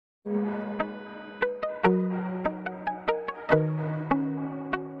Hello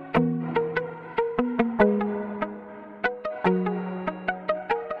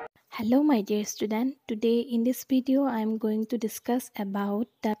my dear student, today in this video I am going to discuss about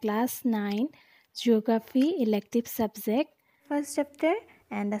the class 9 geography elective subject first chapter,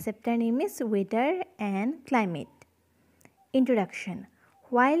 and the chapter name is weather and climate. Introduction.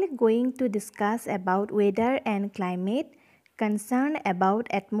 While going to discuss about weather and climate, concern about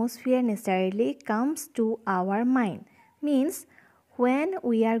atmosphere necessarily comes to our mind. Means when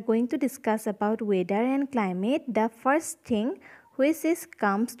we are going to discuss about weather and climate, the first thing which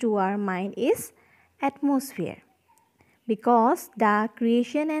comes to our mind is atmosphere, because the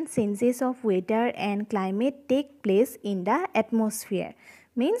creation and changes of weather and climate take place in the atmosphere.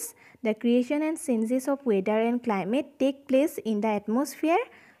 Means the creation and changes of weather and climate take place in the atmosphere.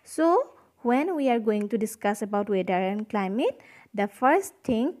 So when we are going to discuss about weather and climate, the first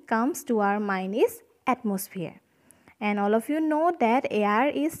thing comes to our mind is atmosphere. And all of you know that air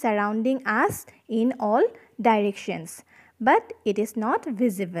is surrounding us in all directions, but it is not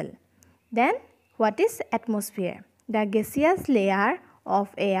visible. Then what is atmosphere? The gaseous layer of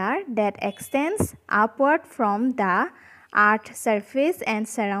air that extends upward from the Earth's surface and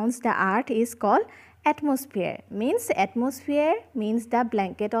surrounds the Earth is called atmosphere. Means atmosphere means the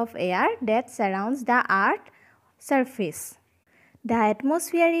blanket of air that surrounds the Earth's surface. The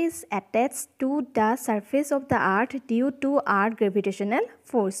atmosphere is attached to the surface of the Earth due to Earth's gravitational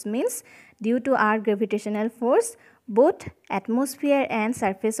force. Means due to Earth's gravitational force, both atmosphere and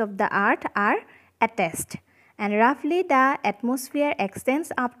surface of the Earth are attached. And roughly the atmosphere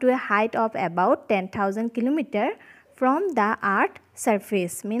extends up to a height of about 10,000 km from the Earth's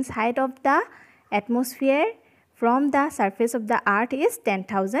surface. Means height of the atmosphere from the surface of the Earth is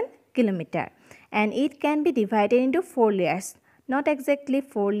 10,000 km. And it can be divided into 4 layers. Not exactly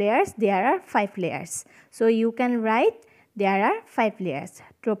 4 layers, there are 5 layers. So you can write there are 5 layers: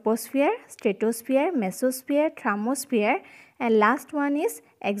 troposphere, stratosphere, mesosphere, thermosphere, and last one is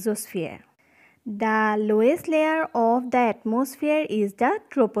exosphere. The lowest layer of the atmosphere is the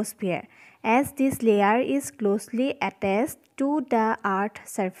troposphere. As this layer is closely attached to the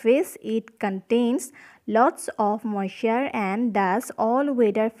Earth's surface, it contains lots of moisture, and thus all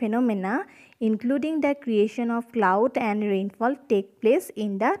weather phenomena including the creation of cloud and rainfall take place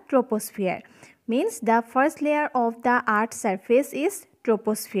in the troposphere. Means the first layer of the Earth's surface is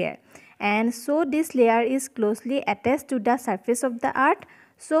troposphere, and so this layer is closely attached to the surface of the Earth,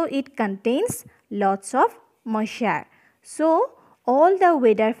 so it contains lots of moisture. So all the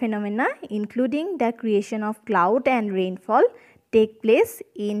weather phenomena including the creation of cloud and rainfall take place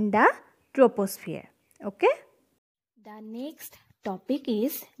in the troposphere. Okay. The next topic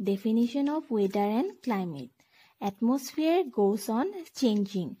is definition of weather and climate. Atmosphere goes on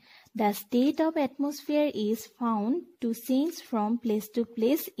changing. The state of atmosphere is found to change from place to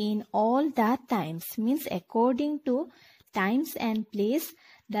place in all the times. Means according to times and place,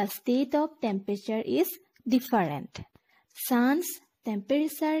 the state of temperature is different. Sun's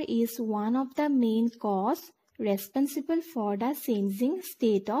temperature is one of the main causes responsible for the changing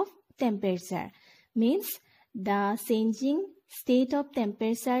state of temperature. Means the changing state of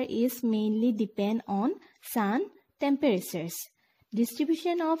temperature is mainly depend on sun temperatures.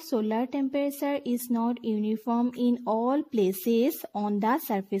 Distribution of solar temperature is not uniform in all places on the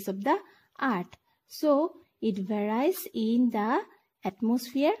surface of the Earth. So it varies in the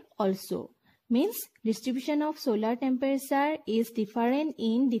atmosphere also. Means distribution of solar temperature is different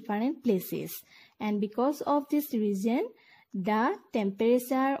in different places, and because of this reason the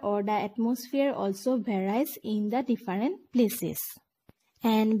temperature or the atmosphere also varies in the different places.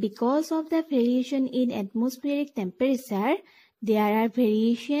 And because of the variation in atmospheric temperature, there are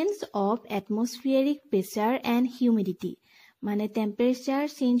variations of atmospheric pressure and humidity. মানে temperature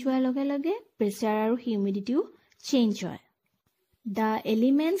change হোৱাৰ লগে লগে pressure আৰু humidity change হয়. The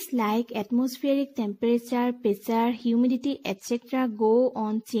elements like atmospheric temperature, pressure, humidity, etc. go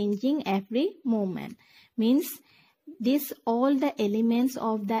on changing every moment. Means all the elements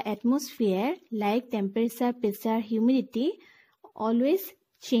of the atmosphere like temperature, pressure, humidity always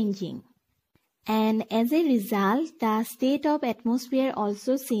changing. And as a result, the state of atmosphere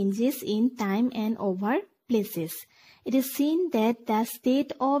also changes in time and over places. It is seen that the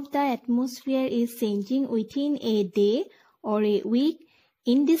state of the atmosphere is changing within a day or a week.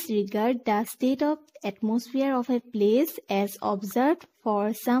 In this regard, the state of atmosphere of a place as observed for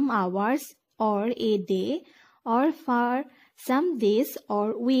some hours or a day or for some days or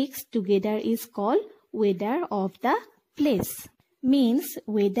weeks together is called weather of the place. Means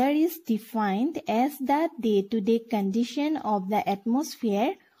weather is defined as the day-to-day condition of the atmosphere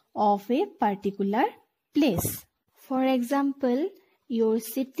of a particular place. For example, your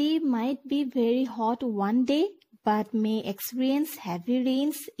city might be very hot one day but may experience heavy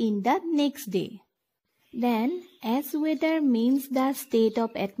rains in the next day. Then, as weather means the state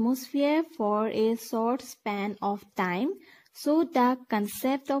of atmosphere for a short span of time, so the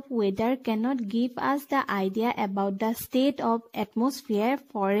concept of weather cannot give us the idea about the state of atmosphere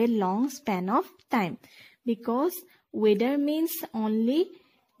for a long span of time, because weather means only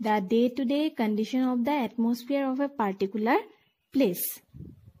the day-to-day condition of the atmosphere of a particular place.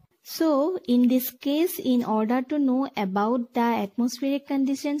 So, in this case, in order to know about the atmospheric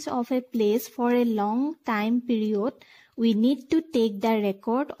conditions of a place for a long time period, we need to take the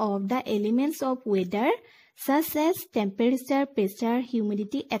record of the elements of weather such as temperature, pressure,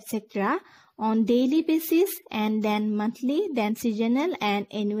 humidity, etc. on daily basis, and then monthly, then seasonal and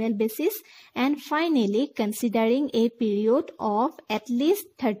annual basis, and finally considering a period of at least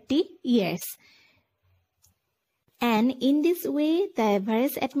 30 years. And in this way, the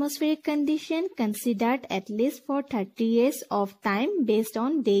average atmospheric condition considered at least for 30 years of time based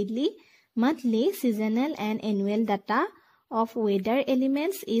on daily, monthly, seasonal and annual data of weather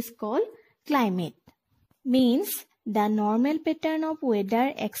elements is called climate. Means the normal pattern of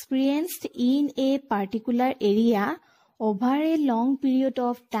weather experienced in a particular area over a long period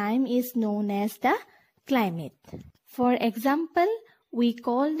of time is known as the climate. For example, we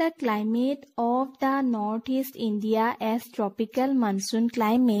call the climate of the northeast India as tropical monsoon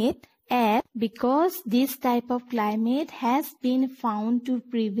climate, because this type of climate has been found to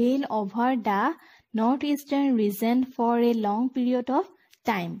prevail over the northeastern region for a long period of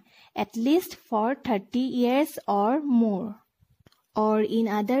time, at least for 30 years or more. Or in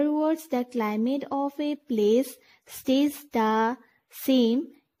other words, the climate of a place stays the same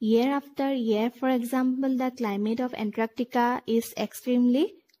year after year. For example, the climate of Antarctica is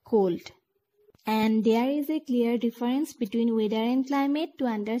extremely cold. And there is a clear difference between weather and climate. To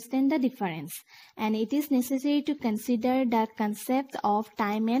understand the difference, and it is necessary to consider the concept of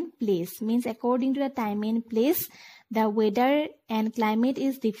time and place. Means according to the time and place, the weather and climate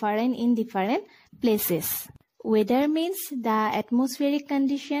is different in different places. Weather means the atmospheric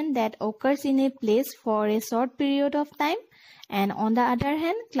condition that occurs in a place for a short period of time. And on the other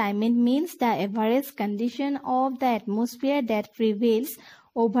hand, climate means the average condition of the atmosphere that prevails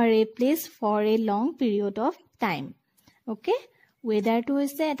over a place for a long period of time. Okay? Weather to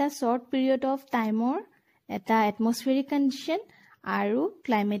is at a short period of time or at the atmospheric condition, aru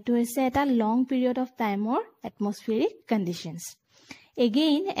climate to is at a long period of time or atmospheric conditions.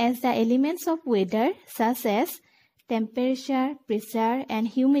 Again, as the elements of weather such as temperature, pressure and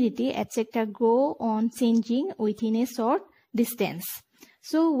humidity etc. go on changing within a short distance.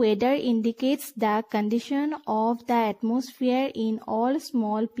 So, weather indicates the condition of the atmosphere in all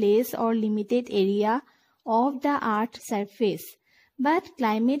small place or limited area of the Earth's surface. But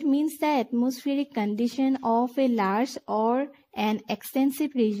climate means the atmospheric condition of a large or an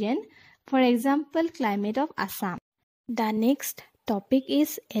extensive region. For example, climate of Assam. The next topic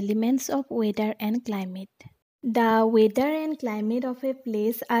is elements of weather and climate. The weather and climate of a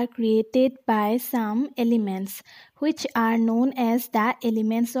place are created by some elements which are known as the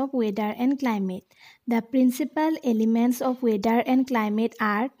elements of weather and climate. The principal elements of weather and climate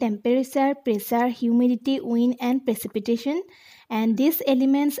are temperature, pressure, humidity, wind and precipitation, and these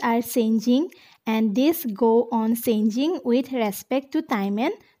elements are changing and these go on changing with respect to time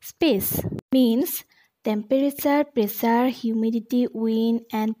and space. Means temperature, pressure, humidity, wind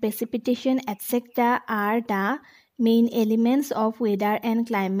and precipitation etc. are the main elements of weather and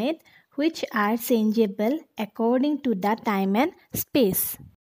climate which are changeable according to the time and space.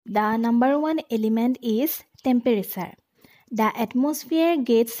 The number one element is temperature. The atmosphere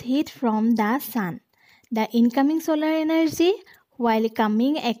gets heat from the sun. The incoming solar energy, while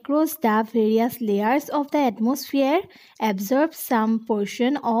coming across the various layers of the atmosphere, absorbs some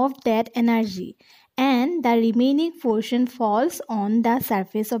portion of that energy, and the remaining portion falls on the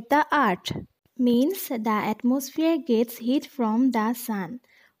surface of the earth. Means the atmosphere gets heat from the sun,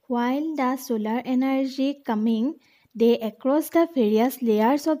 while the solar energy coming they across the various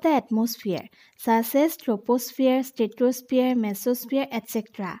layers of the atmosphere such as troposphere, stratosphere, mesosphere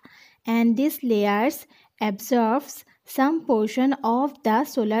etc. And these layers absorbs some portion of the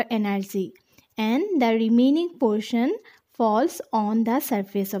solar energy and the remaining portion falls on the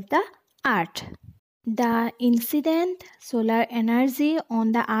surface of the earth. The incident solar energy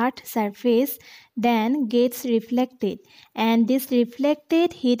on the Earth's surface then gets reflected, and this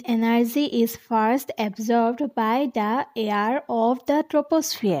reflected heat energy is first absorbed by the air of the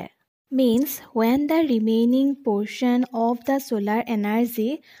troposphere. Means when the remaining portion of the solar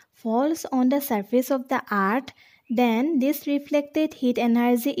energy falls on the surface of the earth, then this reflected heat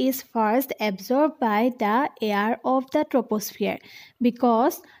energy is first absorbed by the air of the troposphere,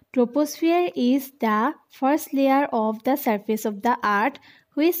 because troposphere is the first layer of the surface of the earth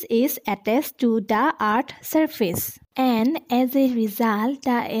which is attached to the earth's surface. And as a result,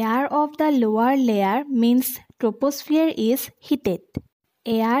 the air of the lower layer, means troposphere, is heated.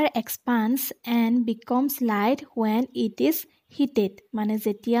 Air expands and becomes light when it is heated. মানে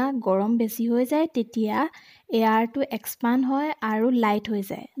যেতিয়া গৰম বেছি হৈ যায় তেতিয়া এয়াৰটো expand হয় আৰু light হৈ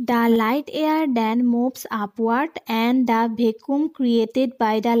যায়. The light air then moves upward and the vacuum created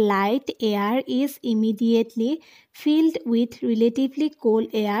by the light air is immediately filled with relatively cold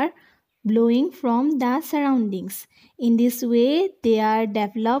air blowing from the surroundings. In this way, there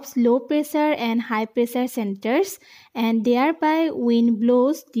develops low pressure and high pressure centers, and thereby wind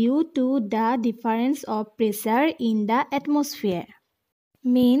blows due to the difference of pressure in the atmosphere.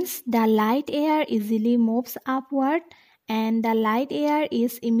 Means the light air easily moves upward and the light air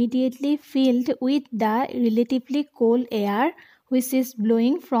is immediately filled with the relatively cold air which is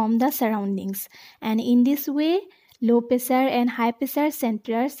blowing from the surroundings, and in this way low pressure and high pressure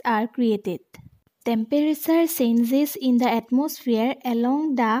centers are created. Temperature changes in the atmosphere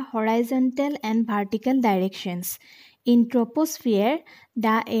along the horizontal and vertical directions. In troposphere,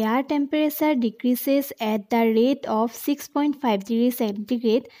 the air temperature decreases at the rate of 6.5 degrees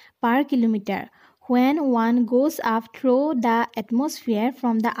centigrade per kilometer when one goes up through the atmosphere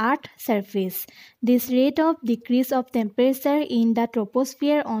from the Earth's surface. This rate of decrease of temperature in the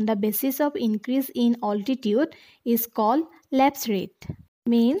troposphere on the basis of increase in altitude is called lapse rate.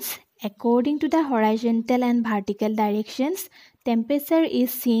 Means according to the horizontal and vertical directions, temperature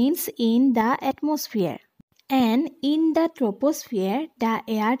is changed in the atmosphere. And in the troposphere, the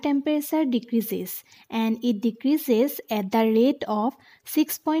air temperature decreases, and it decreases at the rate of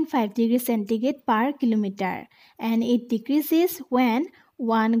 6.5 degrees centigrade per kilometer, and it decreases when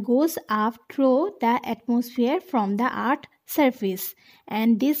one goes up through the atmosphere from the Earth's surface.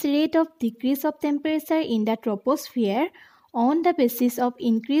 And this rate of decrease of temperature in the troposphere on the basis of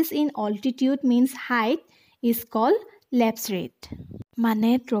increase in altitude, means height, is called lapse rate. মানে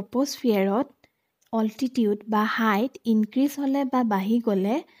ট্ৰপোস্ফিয়াৰত altitude বা height increase হ'লে বা বাঢ়ি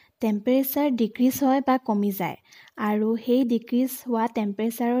গ'লে temperature decrease হয় বা কমি যায়, আৰু সেই ডিক্ৰিজ হোৱা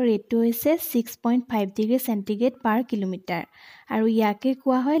টেম্পাৰেচাৰৰ ৰেটটো হৈছে 6.5 ডিগ্ৰী চেণ্টিগ্ৰেড পাৰ কিলোমিটাৰ, আৰু ইয়াকে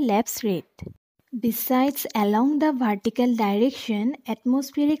কোৱা হয় lapse rate. Besides, along the vertical direction,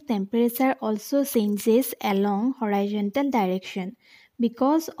 atmospheric temperature also changes along horizontal direction.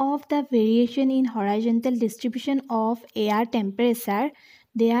 Because of the variation in horizontal distribution of air temperature,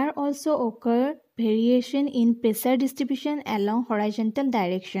 there also occur variation in pressure distribution along horizontal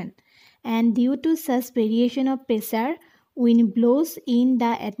direction. And due to such variation of pressure, wind blows in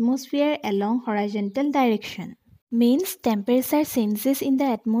the atmosphere along horizontal direction. Means temperature changes in the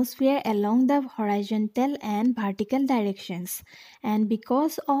atmosphere along the horizontal and vertical directions, and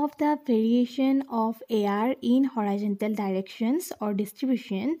because of the variation of air in horizontal directions or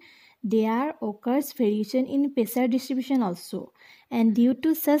distribution, there occurs variation in pressure distribution also, and due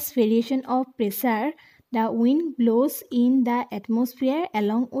to such variation of pressure, the wind blows in the atmosphere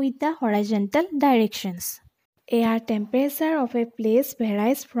along with the horizontal directions. Air temperature of a place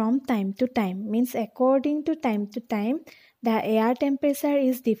varies from time to time. Means according to time, the air temperature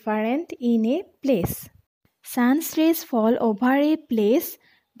is different in a place. Sun's rays fall over a place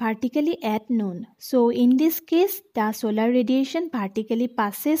vertically at noon. So in this case, the solar radiation vertically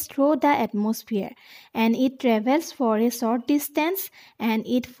passes through the atmosphere, and it travels for a short distance and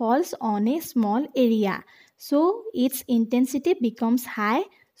it falls on a small area. So its intensity becomes high,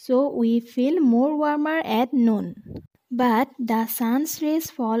 so we feel more warmer at noon. But the sun's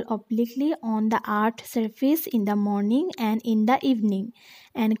rays fall obliquely on the Earth's surface in the morning and in the evening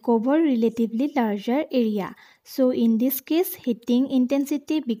and cover relatively larger area. So in this case, heating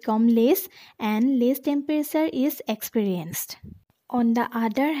intensity becomes less and less temperature is experienced. On the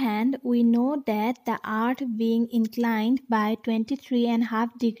other hand, we know that the Earth being inclined by 23.5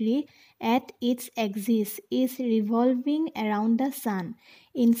 degrees at its axis is revolving around the Sun.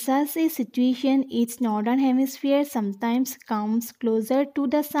 In such a situation, its northern hemisphere sometimes comes closer to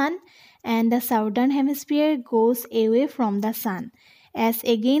the Sun and the southern hemisphere goes away from the Sun. As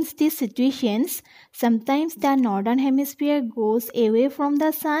against these situations, sometimes the northern hemisphere goes away from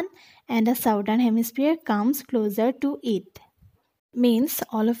the Sun and the southern hemisphere comes closer to it. Means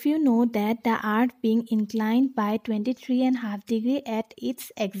all of you know that the Earth being inclined by 23.5 degrees at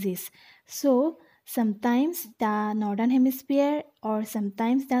its axis. So sometimes the northern hemisphere or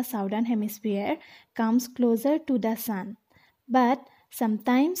sometimes the southern hemisphere comes closer to the sun, but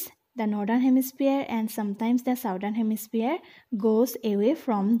sometimes the northern hemisphere and sometimes the southern hemisphere goes away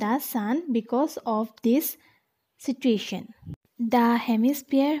from the sun because of this situation. The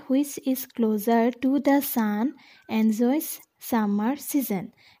hemisphere which is closer to the sun enjoys summer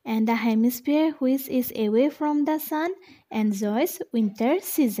season, and the hemisphere which is away from the sun enjoys winter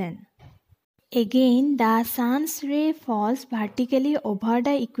season. Again, the sun's ray falls vertically over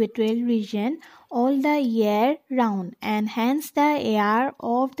the equatorial region all the year round, and hence the air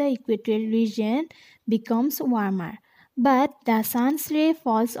of the equatorial region becomes warmer. But the sun's ray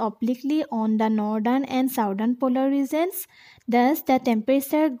falls obliquely on the northern and southern polar regions. Thus, the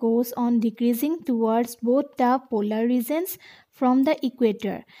temperature goes on decreasing towards both the polar regions from the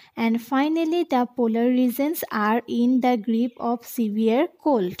equator, and finally the polar regions are in the grip of severe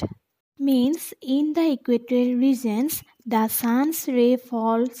cold. Means in the equatorial regions the sun's ray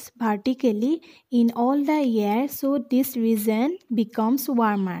falls vertically in all the year, so this region becomes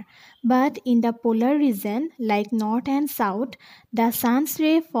warmer. But in the polar region like north and south, the sun's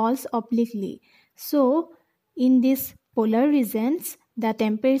ray falls obliquely, so in these polar regions the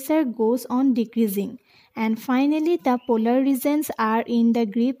temperature goes on decreasing, and finally the polar regions are in the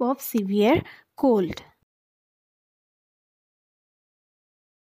grip of severe cold.